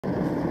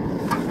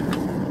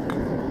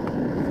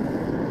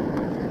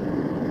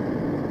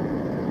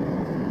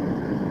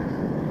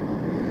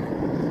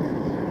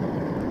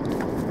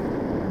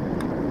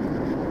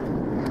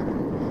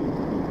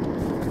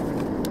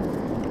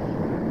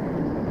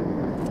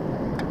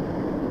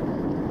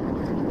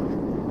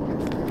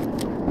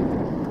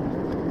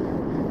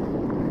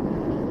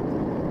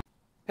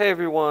Hey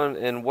everyone,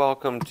 and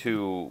welcome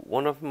to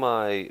one of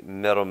my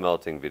metal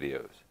melting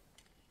videos.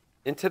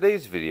 In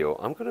today's video,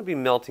 I'm going to be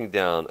melting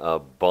down a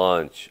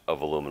bunch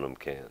of aluminum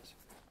cans.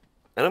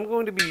 And I'm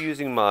going to be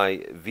using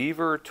my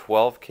Viver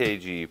 12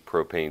 kg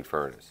propane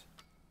furnace.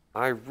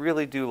 I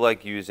really do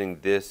like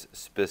using this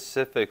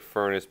specific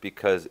furnace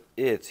because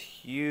it's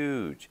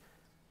huge.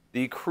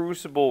 The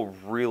crucible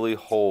really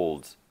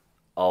holds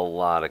a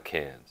lot of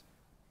cans.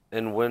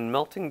 And when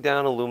melting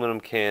down aluminum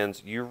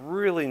cans, you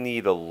really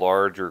need a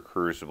larger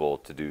crucible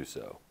to do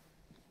so.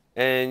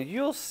 And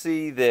you'll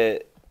see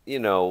that,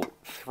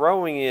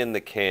 throwing in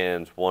the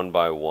cans one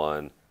by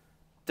one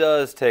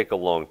does take a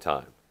long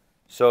time.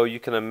 So you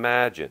can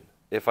imagine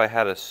if I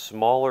had a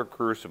smaller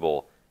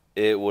crucible,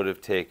 it would have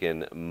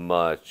taken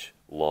much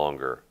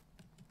longer.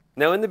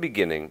 Now in the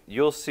beginning,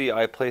 you'll see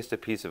I placed a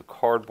piece of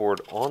cardboard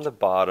on the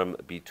bottom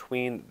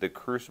between the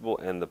crucible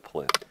and the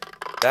plinth.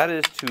 That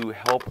is to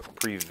help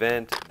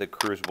prevent the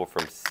crucible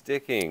from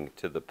sticking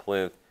to the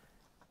plinth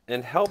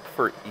and help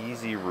for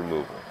easy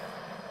removal.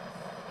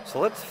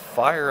 So let's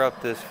fire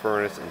up this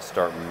furnace and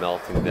start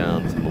melting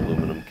down some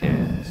aluminum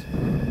cans.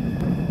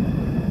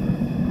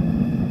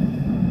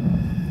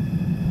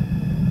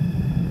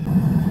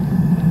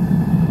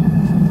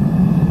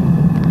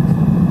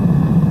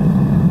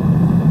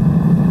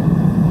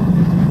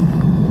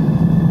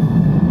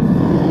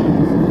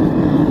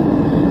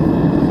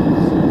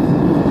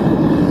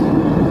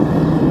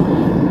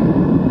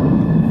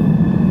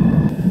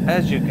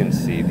 As you can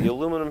see, the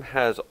aluminum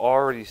has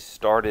already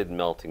started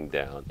melting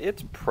down.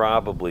 It's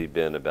probably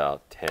been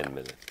about 10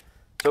 minutes.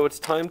 So it's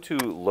time to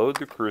load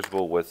the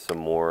crucible with some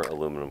more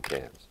aluminum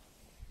cans.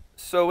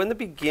 So in the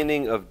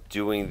beginning of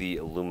doing the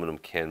aluminum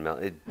can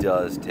melt, it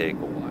does take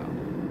a while.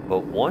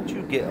 But once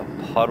you get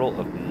a puddle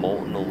of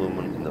molten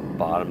aluminum in the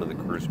bottom of the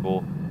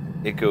crucible,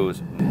 it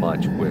goes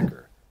much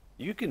quicker.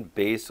 You can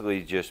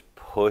basically just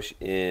push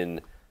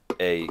in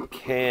a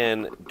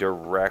can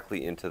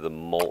directly into the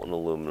molten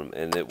aluminum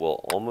and it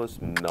will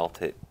almost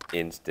melt it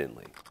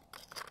instantly.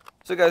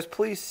 So guys,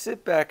 please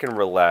sit back and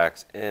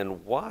relax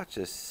and watch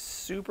a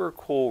super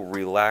cool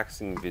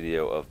relaxing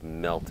video of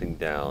melting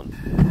down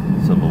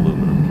some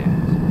aluminum cans.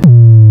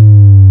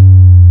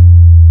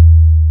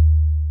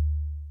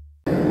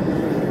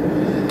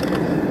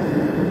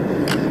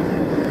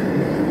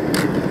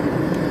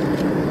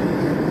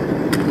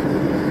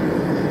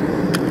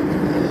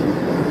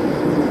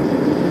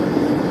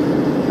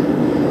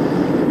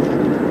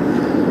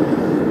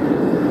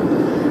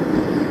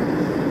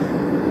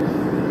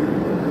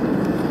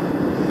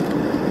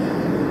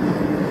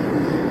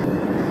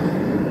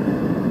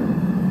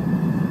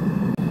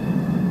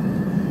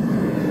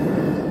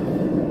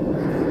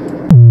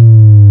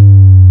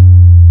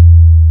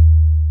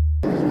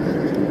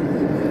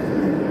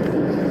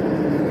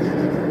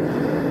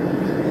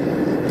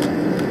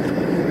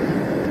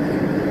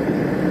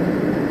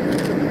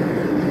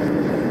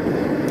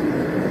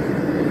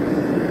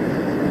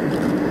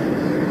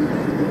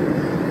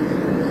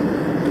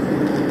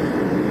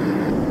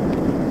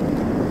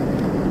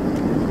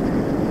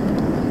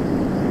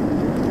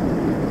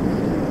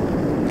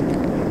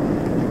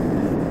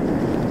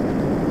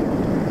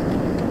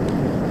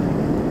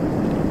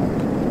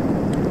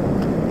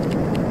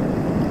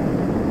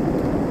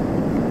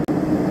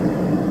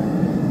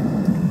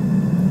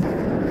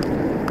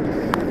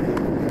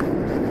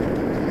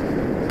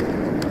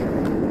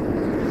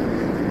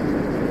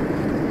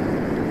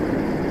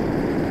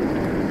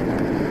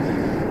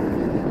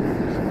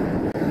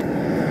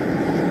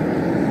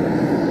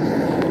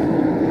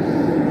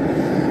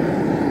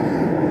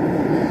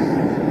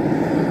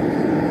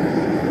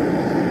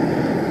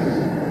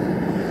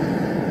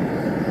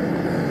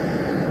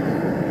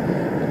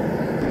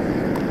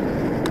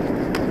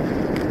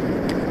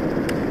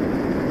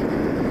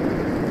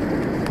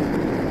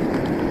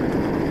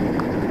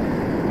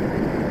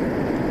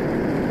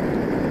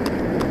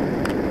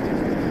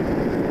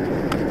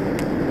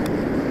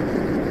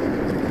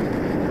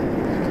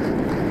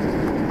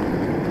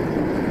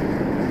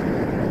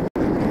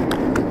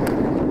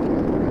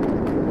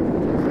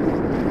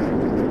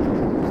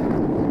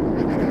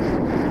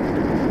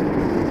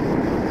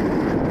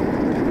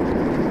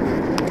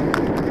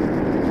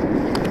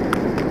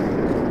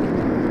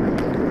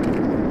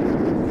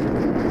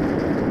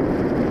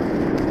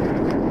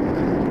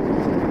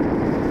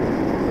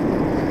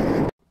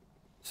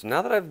 So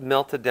now that I've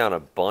melted down a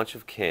bunch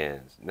of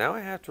cans, now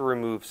I have to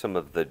remove some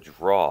of the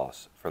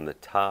dross from the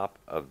top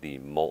of the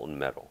molten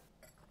metal.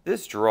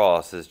 This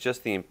dross is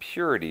just the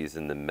impurities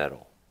in the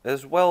metal,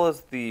 as well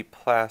as the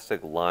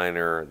plastic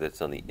liner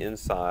that's on the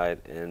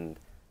inside and,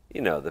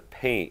 the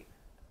paint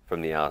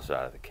from the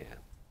outside of the can.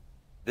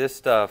 This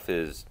stuff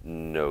is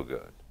no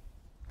good.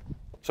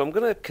 So I'm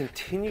going to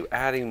continue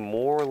adding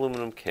more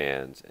aluminum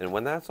cans, and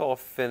when that's all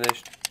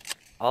finished,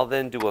 I'll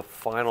then do a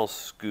final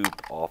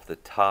scoop off the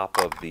top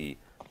of the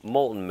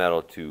molten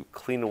metal to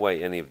clean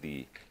away any of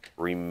the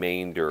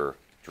remainder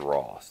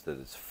dross that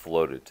is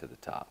floated to the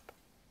top.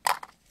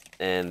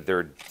 And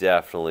there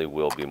definitely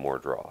will be more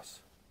dross.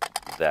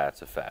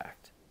 That's a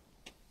fact.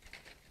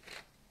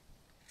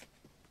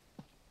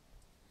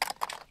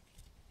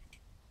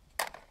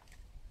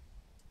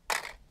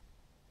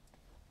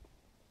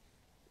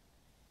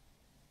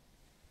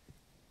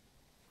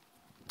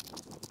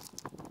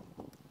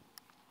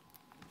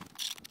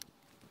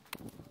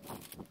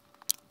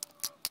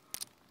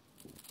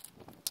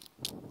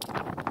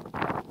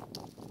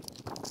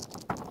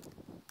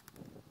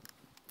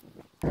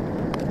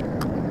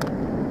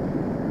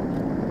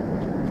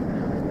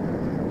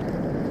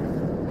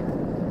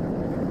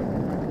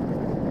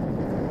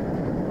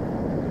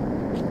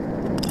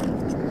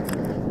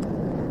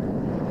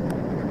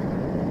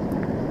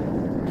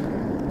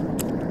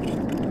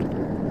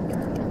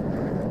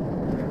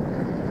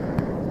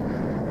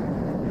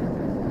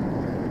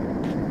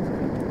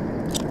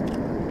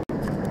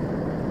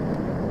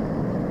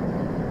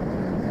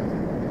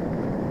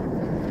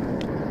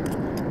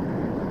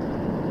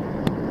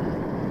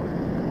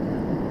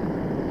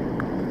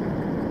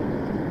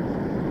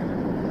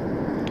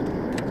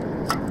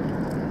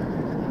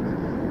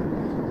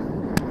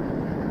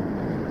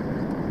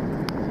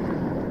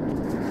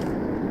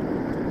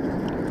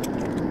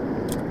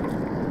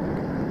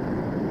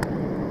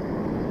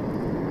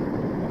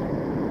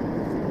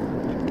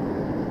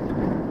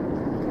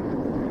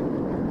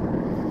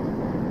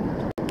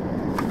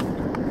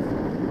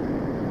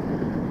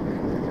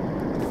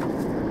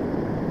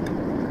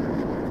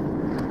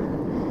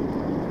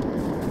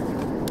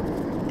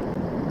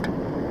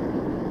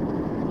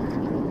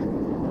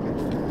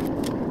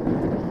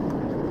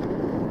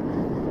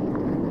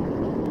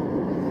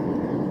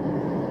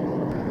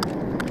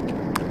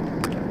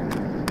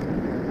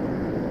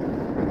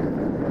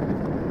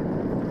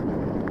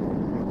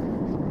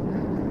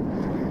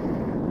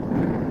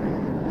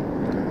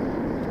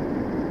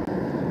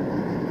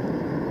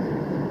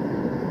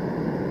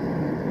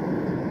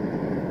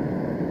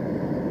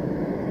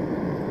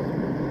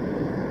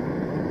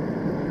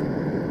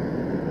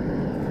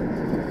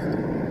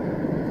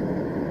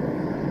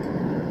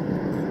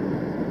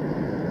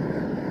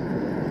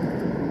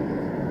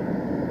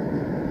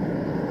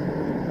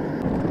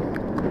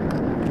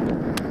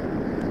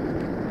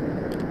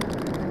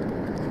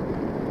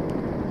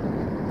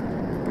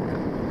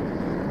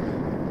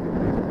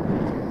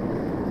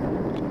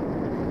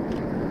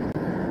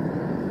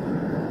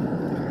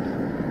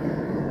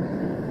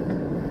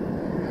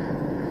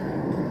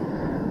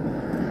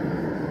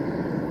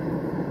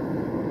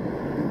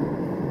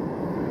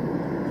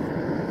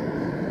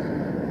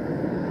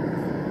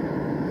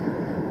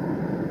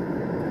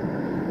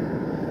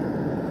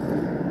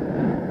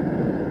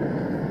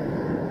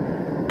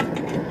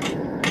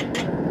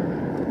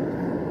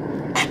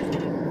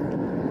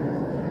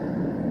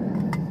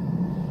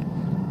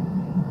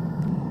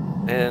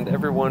 And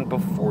everyone,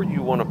 before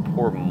you want to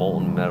pour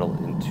molten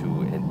metal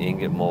into an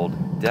ingot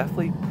mold,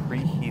 definitely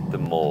preheat the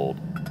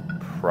mold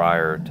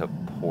prior to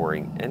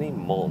pouring any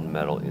molten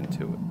metal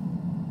into it.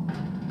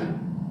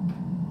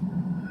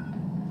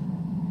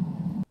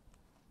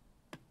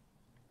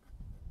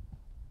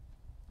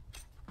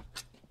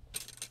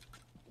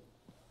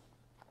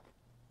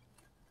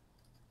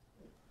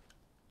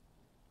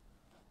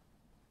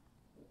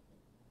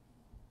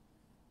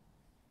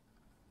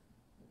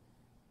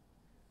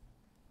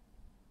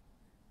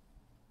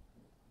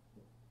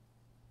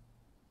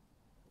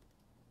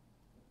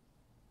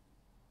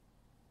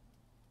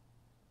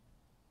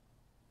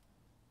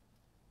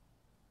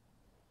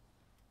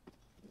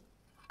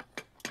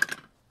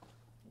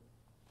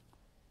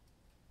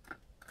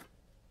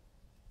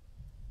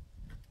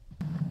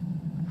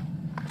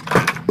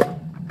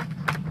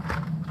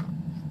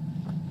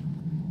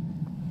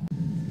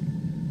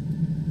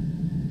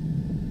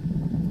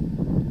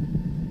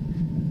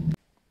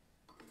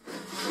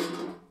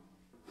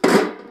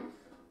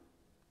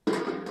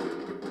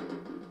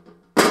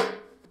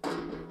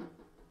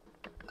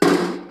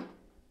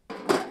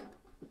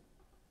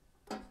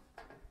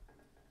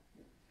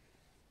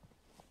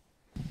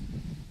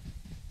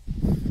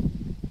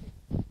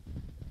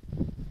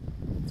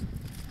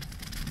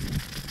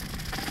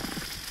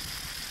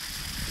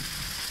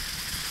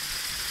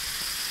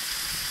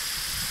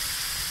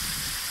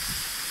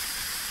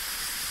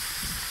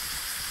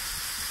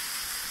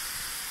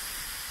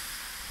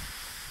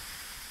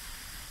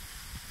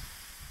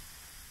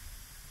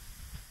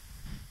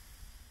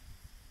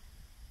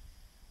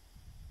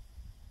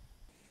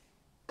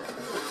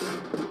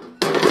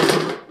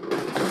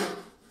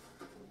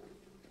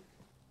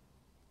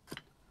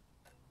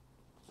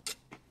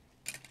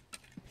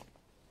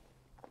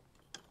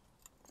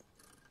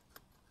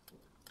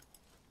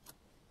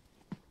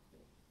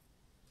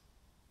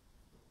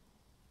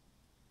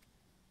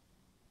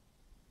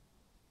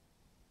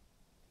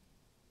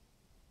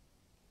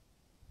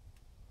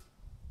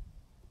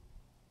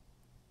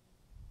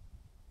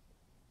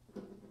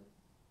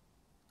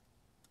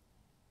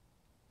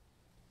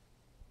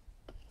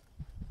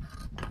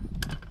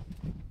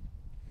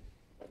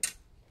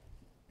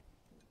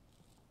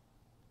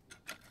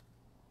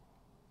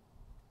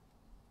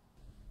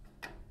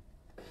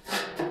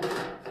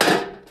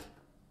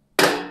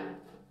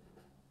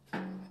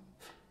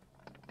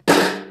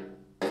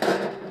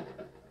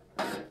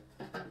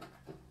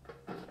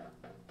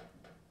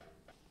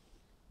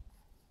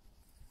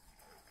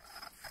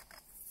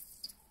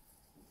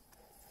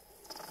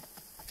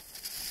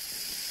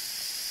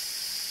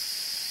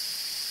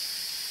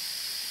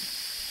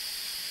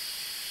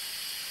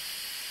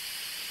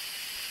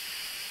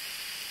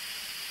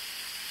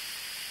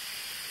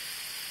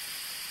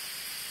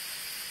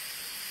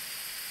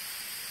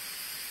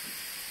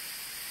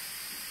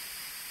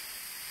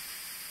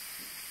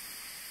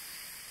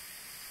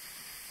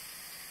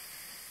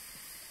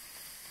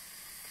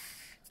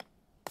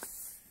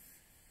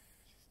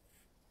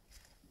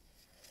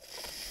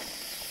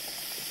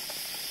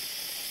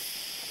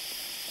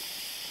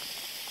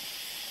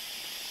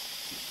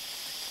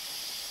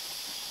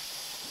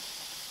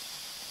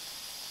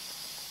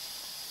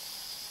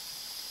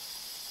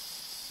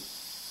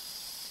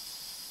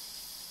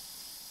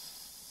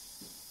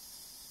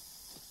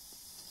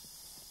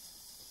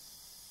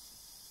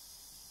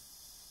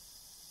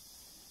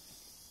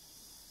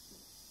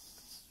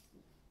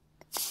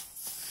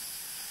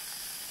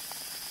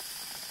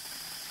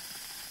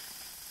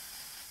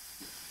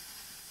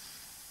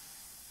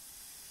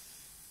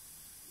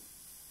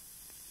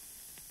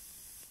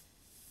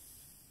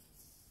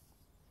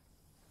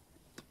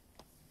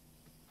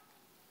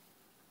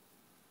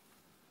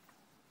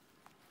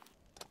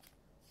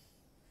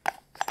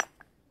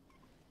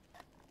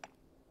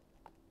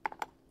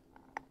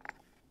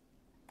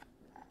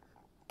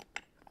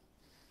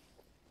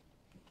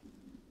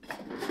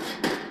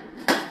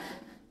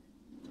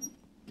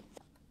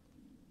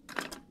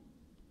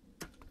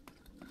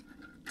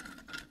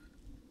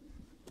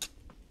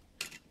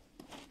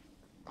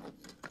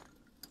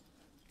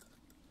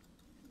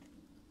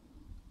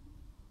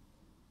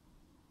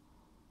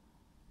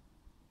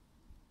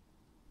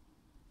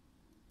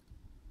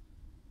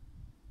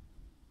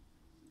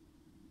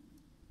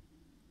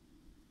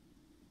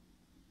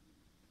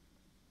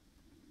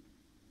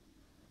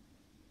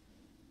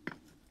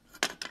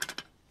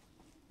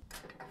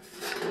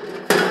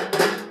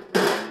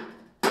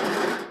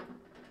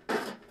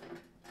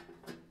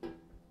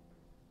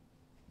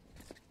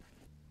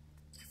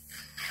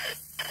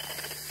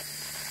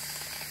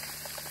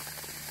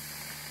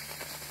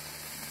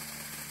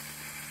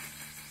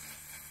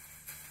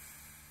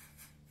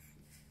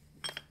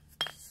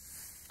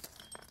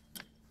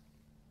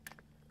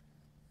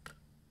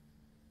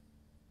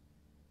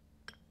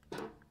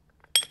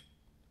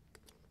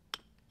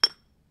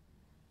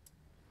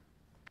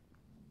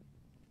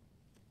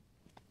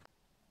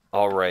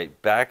 All right,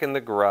 back in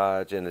the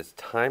garage, and it's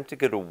time to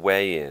get a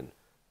weigh-in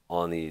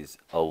on these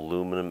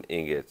aluminum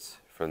ingots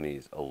from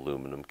these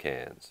aluminum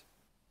cans.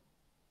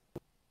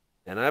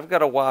 And I've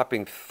got a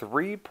whopping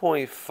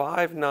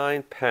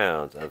 3.59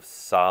 pounds of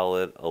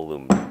solid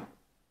aluminum.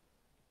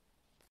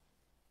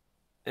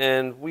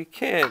 And we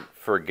can't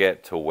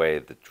forget to weigh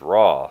the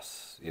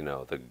dross,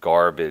 the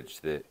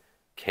garbage that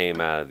came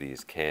out of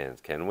these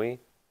cans, can we?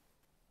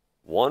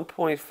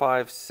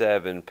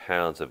 1.57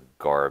 pounds of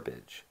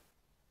garbage.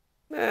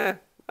 I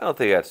don't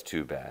think that's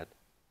too bad.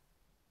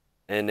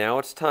 And now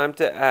it's time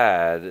to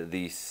add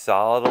the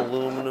solid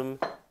aluminum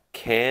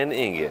can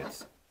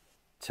ingots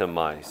to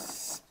my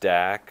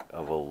stack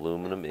of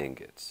aluminum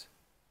ingots.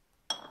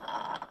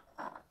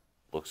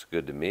 Looks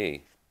good to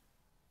me.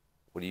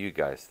 What do you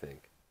guys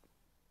think?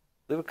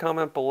 Leave a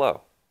comment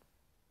below.